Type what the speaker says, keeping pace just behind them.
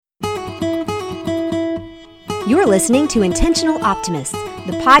You're listening to Intentional Optimists,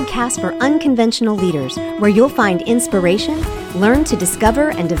 the podcast for unconventional leaders, where you'll find inspiration, learn to discover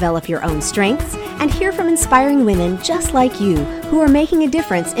and develop your own strengths, and hear from inspiring women just like you who are making a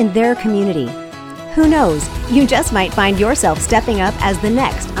difference in their community. Who knows, you just might find yourself stepping up as the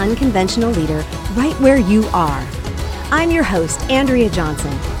next unconventional leader right where you are. I'm your host, Andrea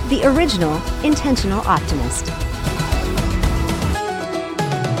Johnson, the original Intentional Optimist.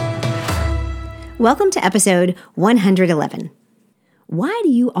 Welcome to episode 111. Why do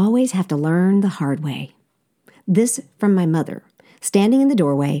you always have to learn the hard way? This from my mother, standing in the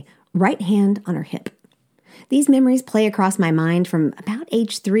doorway, right hand on her hip. These memories play across my mind from about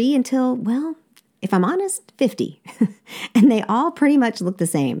age 3 until, well, if I'm honest, 50. And they all pretty much look the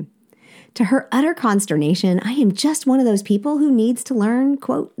same. To her utter consternation, I am just one of those people who needs to learn,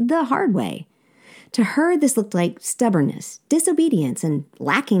 quote, the hard way. To her, this looked like stubbornness, disobedience, and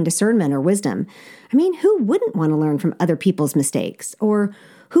lacking discernment or wisdom. I mean, who wouldn't want to learn from other people's mistakes? Or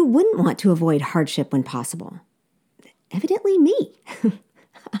who wouldn't want to avoid hardship when possible? Evidently me.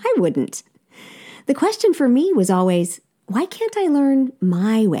 I wouldn't. The question for me was always, why can't I learn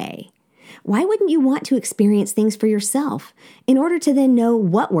my way? Why wouldn't you want to experience things for yourself in order to then know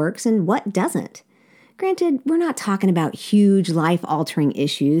what works and what doesn't? Granted, we're not talking about huge life-altering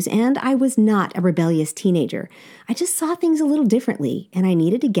issues, and I was not a rebellious teenager. I just saw things a little differently, and I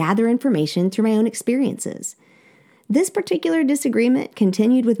needed to gather information through my own experiences. This particular disagreement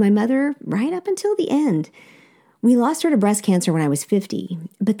continued with my mother right up until the end. We lost her to breast cancer when I was 50,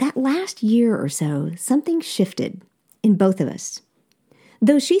 but that last year or so, something shifted in both of us.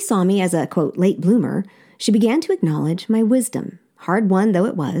 Though she saw me as a, quote, late bloomer, she began to acknowledge my wisdom, hard-won though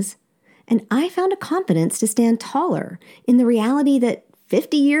it was. And I found a confidence to stand taller in the reality that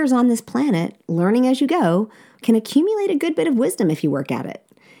 50 years on this planet, learning as you go, can accumulate a good bit of wisdom if you work at it.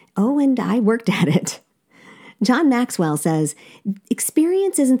 Oh, and I worked at it. John Maxwell says,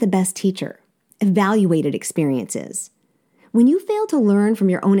 experience isn't the best teacher. Evaluated experience is. When you fail to learn from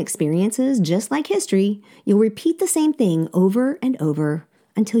your own experiences, just like history, you'll repeat the same thing over and over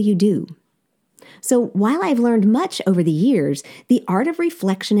until you do. So while I've learned much over the years, the art of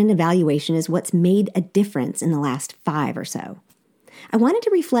reflection and evaluation is what's made a difference in the last 5 or so. I wanted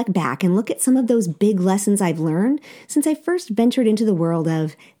to reflect back and look at some of those big lessons I've learned since I first ventured into the world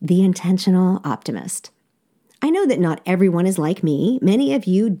of the Intentional Optimist. I know that not everyone is like me. Many of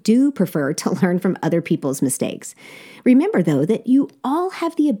you do prefer to learn from other people's mistakes. Remember, though, that you all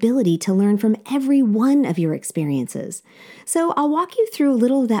have the ability to learn from every one of your experiences. So I'll walk you through a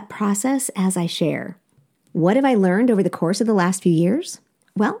little of that process as I share. What have I learned over the course of the last few years?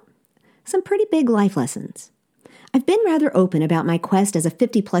 Well, some pretty big life lessons. I've been rather open about my quest as a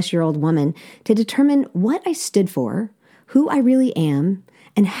 50-plus-year-old woman to determine what I stood for, who I really am,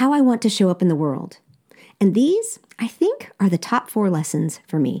 and how I want to show up in the world. And these, I think, are the top 4 lessons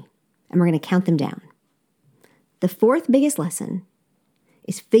for me. And we're going to count them down. The 4th biggest lesson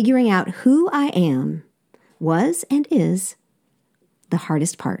is figuring out who I am was and is the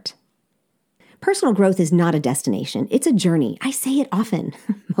hardest part. Personal growth is not a destination. It's a journey. I say it often,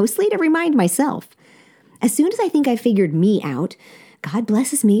 mostly to remind myself. As soon as I think I figured me out, God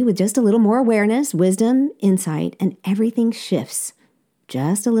blesses me with just a little more awareness, wisdom, insight, and everything shifts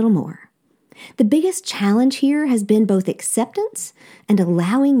just a little more. The biggest challenge here has been both acceptance and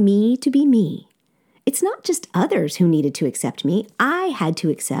allowing me to be me. It's not just others who needed to accept me. I had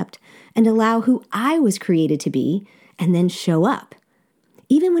to accept and allow who I was created to be and then show up,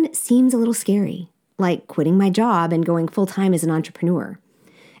 even when it seems a little scary, like quitting my job and going full-time as an entrepreneur.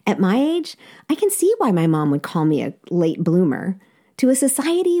 At my age, I can see why my mom would call me a late bloomer. To a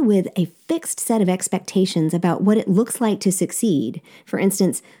society with a fixed set of expectations about what it looks like to succeed, for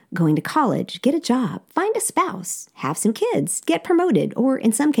instance, going to college, get a job, find a spouse, have some kids, get promoted, or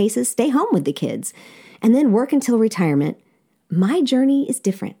in some cases, stay home with the kids, and then work until retirement, my journey is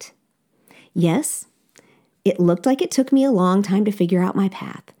different. Yes, it looked like it took me a long time to figure out my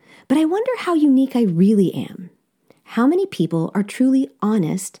path, but I wonder how unique I really am. How many people are truly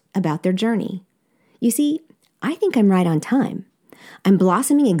honest about their journey? You see, I think I'm right on time. I'm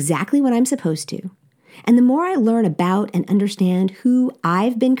blossoming exactly when I'm supposed to. And the more I learn about and understand who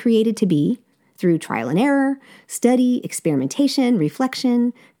I've been created to be through trial and error, study, experimentation,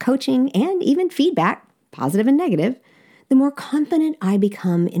 reflection, coaching, and even feedback, positive and negative, the more confident I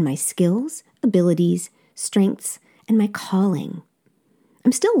become in my skills, abilities, strengths, and my calling.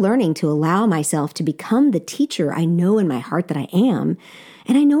 I'm still learning to allow myself to become the teacher I know in my heart that I am,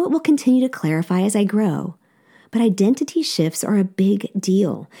 and I know it will continue to clarify as I grow. But identity shifts are a big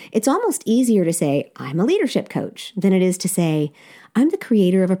deal. It's almost easier to say, I'm a leadership coach, than it is to say, I'm the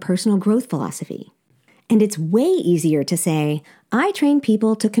creator of a personal growth philosophy. And it's way easier to say, I train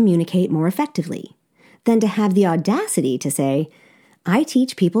people to communicate more effectively, than to have the audacity to say, I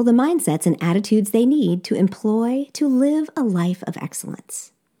teach people the mindsets and attitudes they need to employ to live a life of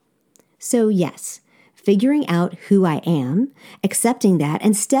excellence. So yes, figuring out who I am, accepting that,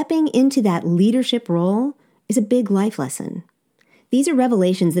 and stepping into that leadership role is a big life lesson. These are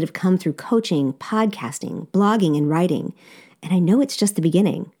revelations that have come through coaching, podcasting, blogging, and writing, and I know it's just the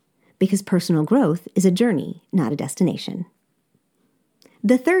beginning, because personal growth is a journey, not a destination.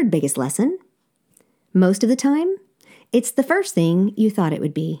 The third biggest lesson, most of the time, it's the first thing you thought it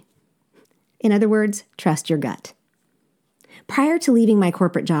would be. In other words, trust your gut. Prior to leaving my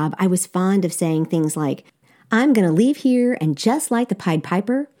corporate job, I was fond of saying things like, I'm going to leave here and just like the Pied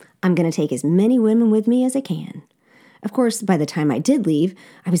Piper, I'm going to take as many women with me as I can. Of course, by the time I did leave,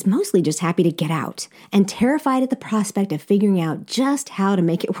 I was mostly just happy to get out and terrified at the prospect of figuring out just how to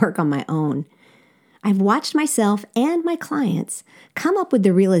make it work on my own. I've watched myself and my clients come up with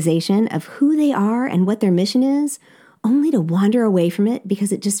the realization of who they are and what their mission is, only to wander away from it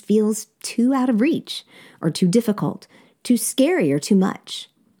because it just feels too out of reach, or too difficult, too scary, or too much.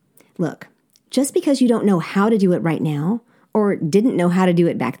 Look, just because you don't know how to do it right now, or didn't know how to do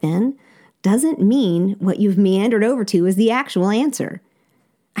it back then, doesn't mean what you've meandered over to is the actual answer.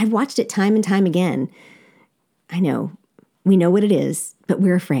 I've watched it time and time again. I know, we know what it is, but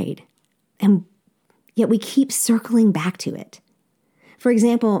we're afraid. And yet we keep circling back to it. For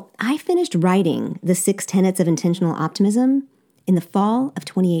example, I finished writing The 6 Tenets of Intentional Optimism in the fall of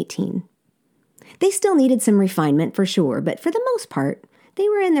 2018. They still needed some refinement for sure, but for the most part, they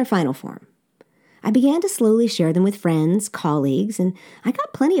were in their final form. I began to slowly share them with friends, colleagues, and I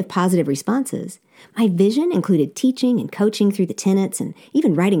got plenty of positive responses. My vision included teaching and coaching through the tenets and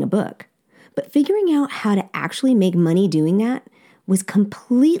even writing a book. But figuring out how to actually make money doing that was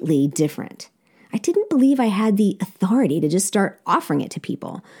completely different. I didn't believe I had the authority to just start offering it to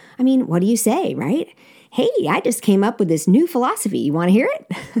people. I mean, what do you say, right? Hey, I just came up with this new philosophy. You want to hear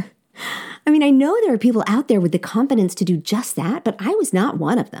it? I mean, I know there are people out there with the confidence to do just that, but I was not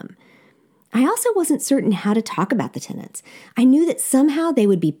one of them. I also wasn't certain how to talk about the tenets. I knew that somehow they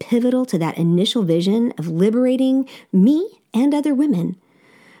would be pivotal to that initial vision of liberating me and other women.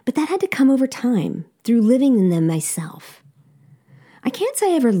 But that had to come over time, through living in them myself. I can't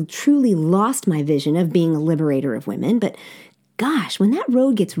say I ever truly lost my vision of being a liberator of women, but gosh, when that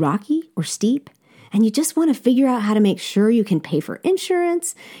road gets rocky or steep, and you just want to figure out how to make sure you can pay for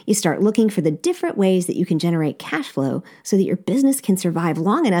insurance, you start looking for the different ways that you can generate cash flow so that your business can survive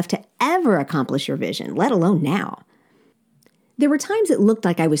long enough to ever accomplish your vision, let alone now. There were times it looked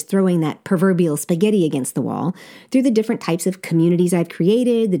like I was throwing that proverbial spaghetti against the wall through the different types of communities I've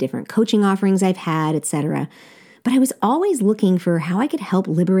created, the different coaching offerings I've had, etc. But I was always looking for how I could help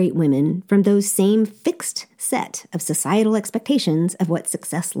liberate women from those same fixed set of societal expectations of what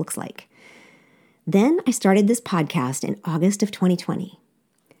success looks like. Then I started this podcast in August of 2020.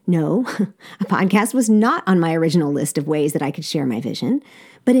 No, a podcast was not on my original list of ways that I could share my vision,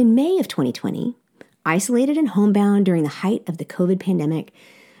 but in May of 2020, isolated and homebound during the height of the COVID pandemic,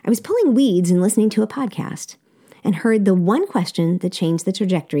 I was pulling weeds and listening to a podcast and heard the one question that changed the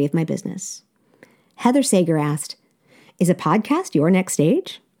trajectory of my business. Heather Sager asked, "Is a podcast your next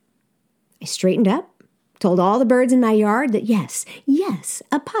stage?" I straightened up, told all the birds in my yard that yes,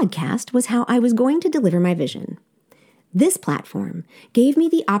 a podcast was how I was going to deliver my vision. This platform gave me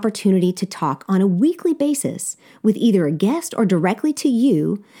the opportunity to talk on a weekly basis with either a guest or directly to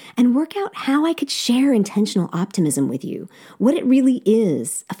you and work out how I could share intentional optimism with you, what it really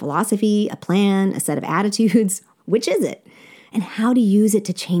is, a philosophy, a plan, a set of attitudes, which is it, and how to use it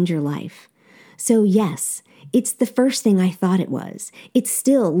to change your life. So yes, it's the first thing I thought it was. It's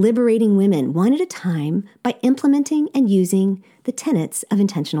still liberating women one at a time by implementing and using the tenets of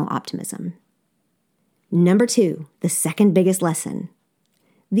intentional optimism. Number 2, the second biggest lesson.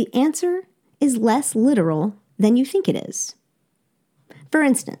 The answer is less literal than you think it is. For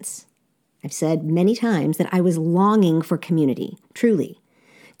instance, I've said many times that I was longing for community, truly.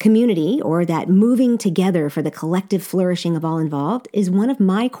 Community, or that moving together for the collective flourishing of all involved, is one of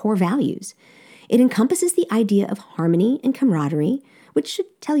my core values. It encompasses the idea of harmony and camaraderie, which should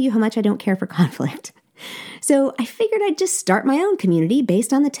tell you how much I don't care for conflict. So I figured I'd just start my own community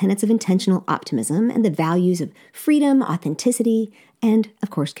based on the tenets of intentional optimism and the values of freedom, authenticity, and,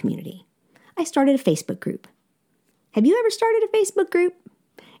 of course, community. I started a Facebook group. Have you ever started a Facebook group?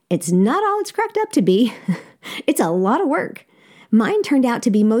 It's not all it's cracked up to be. It's a lot of work. Mine turned out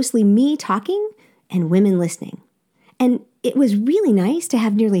to be mostly me talking and women listening. And it was really nice to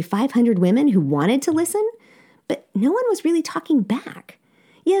have nearly 500 women who wanted to listen, but no one was really talking back.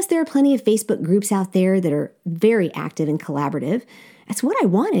 Yes, there are plenty of Facebook groups out there that are very active and collaborative. That's what I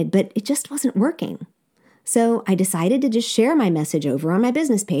wanted, but it just wasn't working. So I decided to just share my message over on my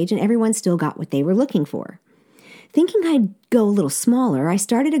business page, and everyone still got what they were looking for. Thinking I'd go a little smaller, I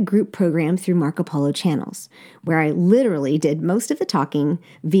started a group program through Marco Polo channels, where I literally did most of the talking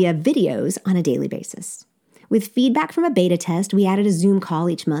via videos on a daily basis. With feedback from a beta test, we added a Zoom call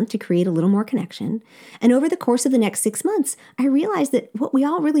each month to create a little more connection. And over the course of the next 6 months, I realized that what we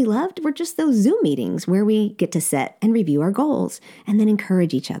all really loved were just those Zoom meetings where we get to set and review our goals and then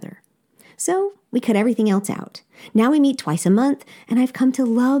encourage each other. So we cut everything else out. Now we meet twice a month, and I've come to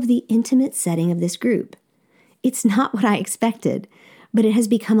love the intimate setting of this group. It's not what I expected, but it has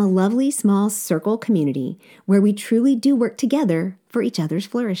become a lovely small circle community where we truly do work together for each other's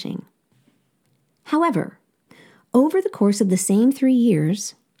flourishing. However, over the course of the same 3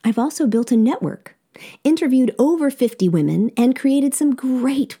 years, I've also built a network, interviewed over 50 women, and created some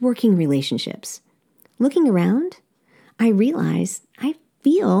great working relationships. Looking around, I realize I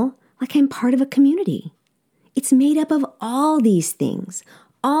feel like I'm part of a community. It's made up of all these things,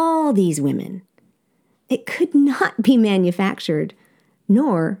 all these women. It could not be manufactured,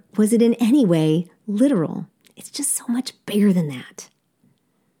 nor was it in any way literal. It's just so much bigger than that.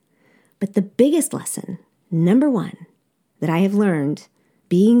 But the biggest lesson, number one, that I have learned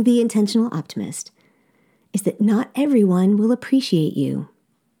being the intentional optimist is that not everyone will appreciate you,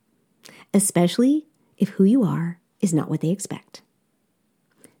 especially if who you are is not what they expect.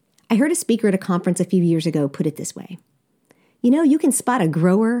 I heard a speaker at a conference a few years ago put it this way. You can spot a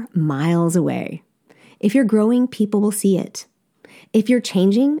grower miles away. If you're growing, people will see it. If you're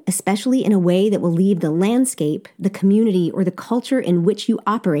changing, especially in a way that will leave the landscape, the community, or the culture in which you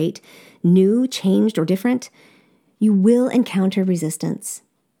operate new, changed, or different, you will encounter resistance,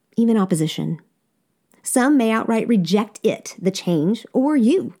 even opposition. Some may outright reject it, the change, or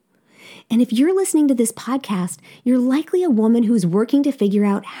you. And if you're listening to this podcast, you're likely a woman who's working to figure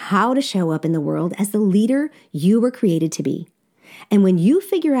out how to show up in the world as the leader you were created to be. And when you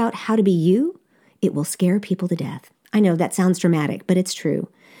figure out how to be you, it will scare people to death. I know that sounds dramatic, but it's true.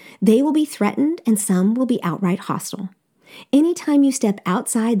 They will be threatened and some will be outright hostile. Anytime you step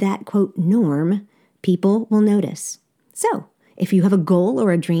outside that, quote, norm, people will notice. So, if you have a goal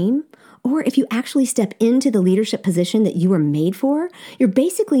or a dream, or if you actually step into the leadership position that you were made for, you're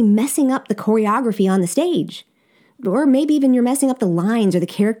basically messing up the choreography on the stage. Or maybe even you're messing up the lines or the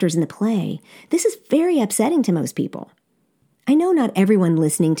characters in the play. This is very upsetting to most people. I know not everyone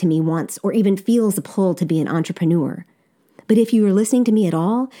listening to me wants or even feels the pull to be an entrepreneur. But if you are listening to me at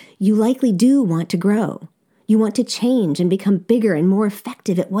all, you likely do want to grow. You want to change and become bigger and more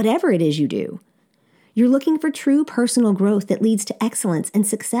effective at whatever it is you do. You're looking for true personal growth that leads to excellence and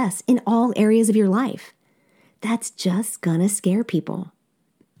success in all areas of your life. That's just gonna scare people.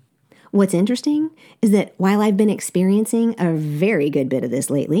 What's interesting is that while I've been experiencing a very good bit of this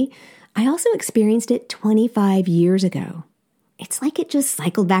lately, I also experienced it 25 years ago. It's like it just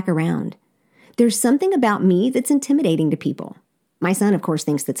cycled back around. There's something about me that's intimidating to people. My son, of course,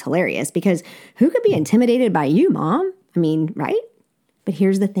 thinks that's hilarious because who could be intimidated by you, Mom? I mean, right? But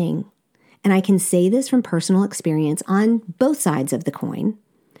here's the thing, and I can say this from personal experience on both sides of the coin.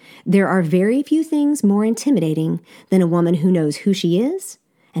 There are very few things more intimidating than a woman who knows who she is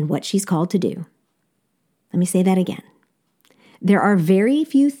and what she's called to do. Let me say that again. There are very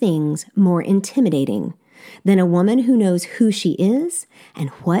few things more intimidating than a woman who knows who she is and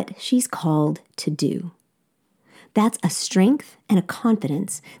what she's called to do. That's a strength and a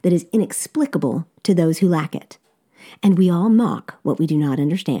confidence that is inexplicable to those who lack it. And we all mock what we do not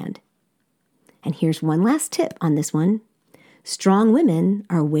understand. And here's one last tip on this one. Strong women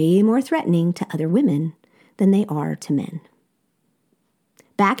are way more threatening to other women than they are to men.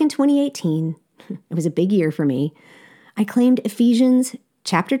 Back in 2018, it was a big year for me, I claimed Ephesians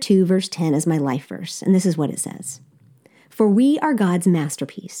chapter 2, verse 10 as my life verse, and this is what it says. For we are God's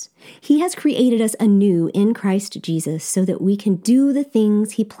masterpiece. He has created us anew in Christ Jesus so that we can do the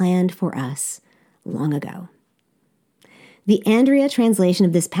things He planned for us long ago. The Andrea translation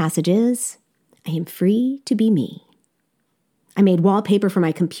of this passage is, I am free to be me. I made wallpaper for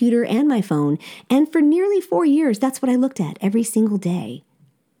my computer and my phone, and for nearly 4 years, that's what I looked at every single day.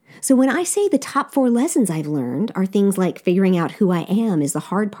 So when I say the top 4 lessons I've learned are things like figuring out who I am is the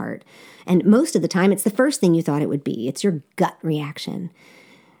hard part, and most of the time it's the first thing you thought it would be. It's your gut reaction.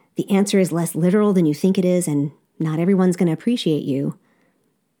 The answer is less literal than you think it is, and not everyone's going to appreciate you.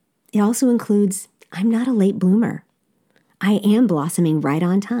 It also includes, I'm not a late bloomer. I am blossoming right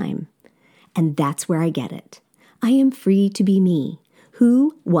on time, and that's where I get it. I am free to be me,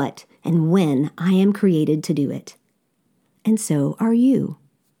 who, what, and when I am created to do it. And so are you.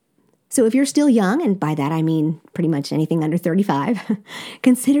 So if you're still young, and by that I mean pretty much anything under 35,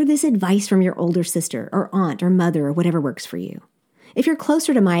 consider this advice from your older sister or aunt or mother or whatever works for you. If you're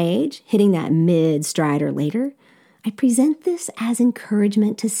closer to my age, hitting that mid-stride or later, I present this as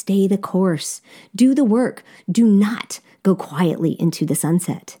encouragement to stay the course. Do the work. Do not go quietly into the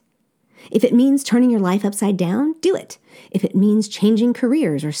sunset. If it means turning your life upside down, do it. If it means changing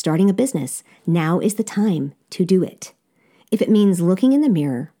careers or starting a business, now is the time to do it. If it means looking in the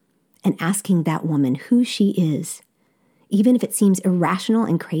mirror and asking that woman who she is, even if it seems irrational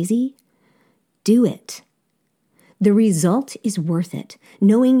and crazy, do it. The result is worth it.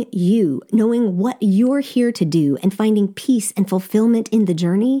 Knowing you, knowing what you're here to do, and finding peace and fulfillment in the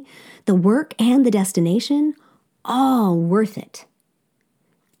journey, the work and the destination, all worth it.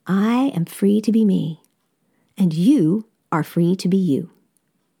 I am free to be me, and you are free to be you.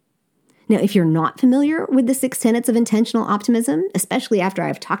 Now, if you're not familiar with the 6 tenets of intentional optimism, especially after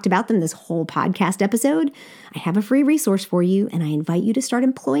I've talked about them this whole podcast episode, I have a free resource for you, and I invite you to start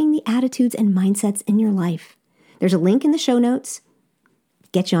employing the attitudes and mindsets in your life. There's a link in the show notes.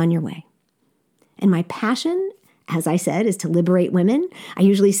 Get you on your way. And my passion, as I said, is to liberate women. I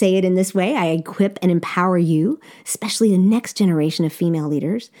usually say it in this way. I equip and empower you, especially the next generation of female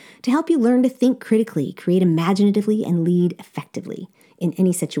leaders, to help you learn to think critically, create imaginatively, and lead effectively in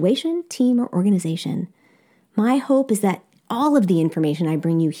any situation, team, or organization. My hope is that all of the information I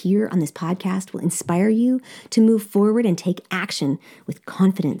bring you here on this podcast will inspire you to move forward and take action with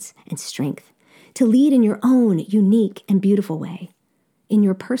confidence and strength, to lead in your own unique and beautiful way, in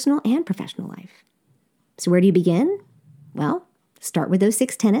your personal and professional life. So where do you begin? Well, start with those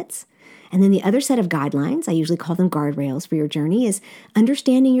 6 tenets. And then the other set of guidelines, I usually call them guardrails for your journey, is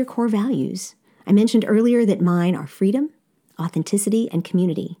understanding your core values. I mentioned earlier that mine are freedom, authenticity, and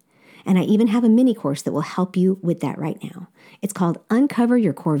community. And I even have a mini course that will help you with that right now. It's called Uncover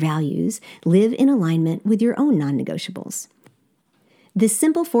Your Core Values, Live in Alignment with Your Own Non-Negotiables. This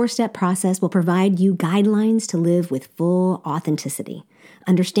simple 4-step process will provide you guidelines to live with full authenticity.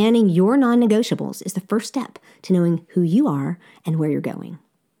 Understanding your non-negotiables is the first step to knowing who you are and where you're going.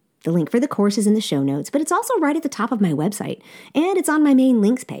 The link for the course is in the show notes, but it's also right at the top of my website, and it's on my main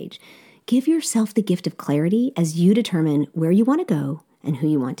links page. Give yourself the gift of clarity as you determine where you want to go and who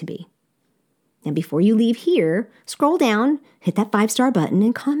you want to be. Now, before you leave here, scroll down, hit that 5-star button,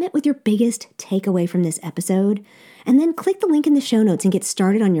 and comment with your biggest takeaway from this episode. And then click the link in the show notes and get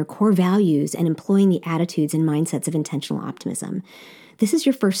started on your core values and employing the attitudes and mindsets of intentional optimism. This is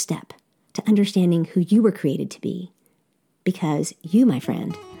your first step to understanding who you were created to be. Because you, my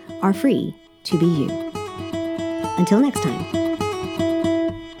friend, are free to be you. Until next time.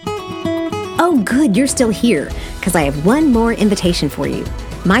 Oh, good, you're still here, because I have one more invitation for you.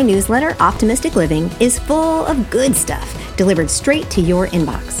 My newsletter, Optimistic Living, is full of good stuff delivered straight to your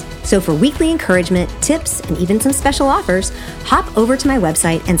inbox. So for weekly encouragement, tips, and even some special offers, hop over to my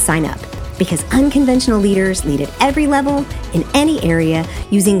website and sign up. Because unconventional leaders lead at every level, in any area,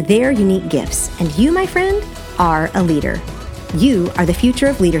 using their unique gifts. And you, my friend, are a leader. You are the future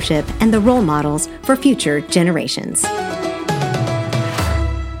of leadership and the role models for future generations.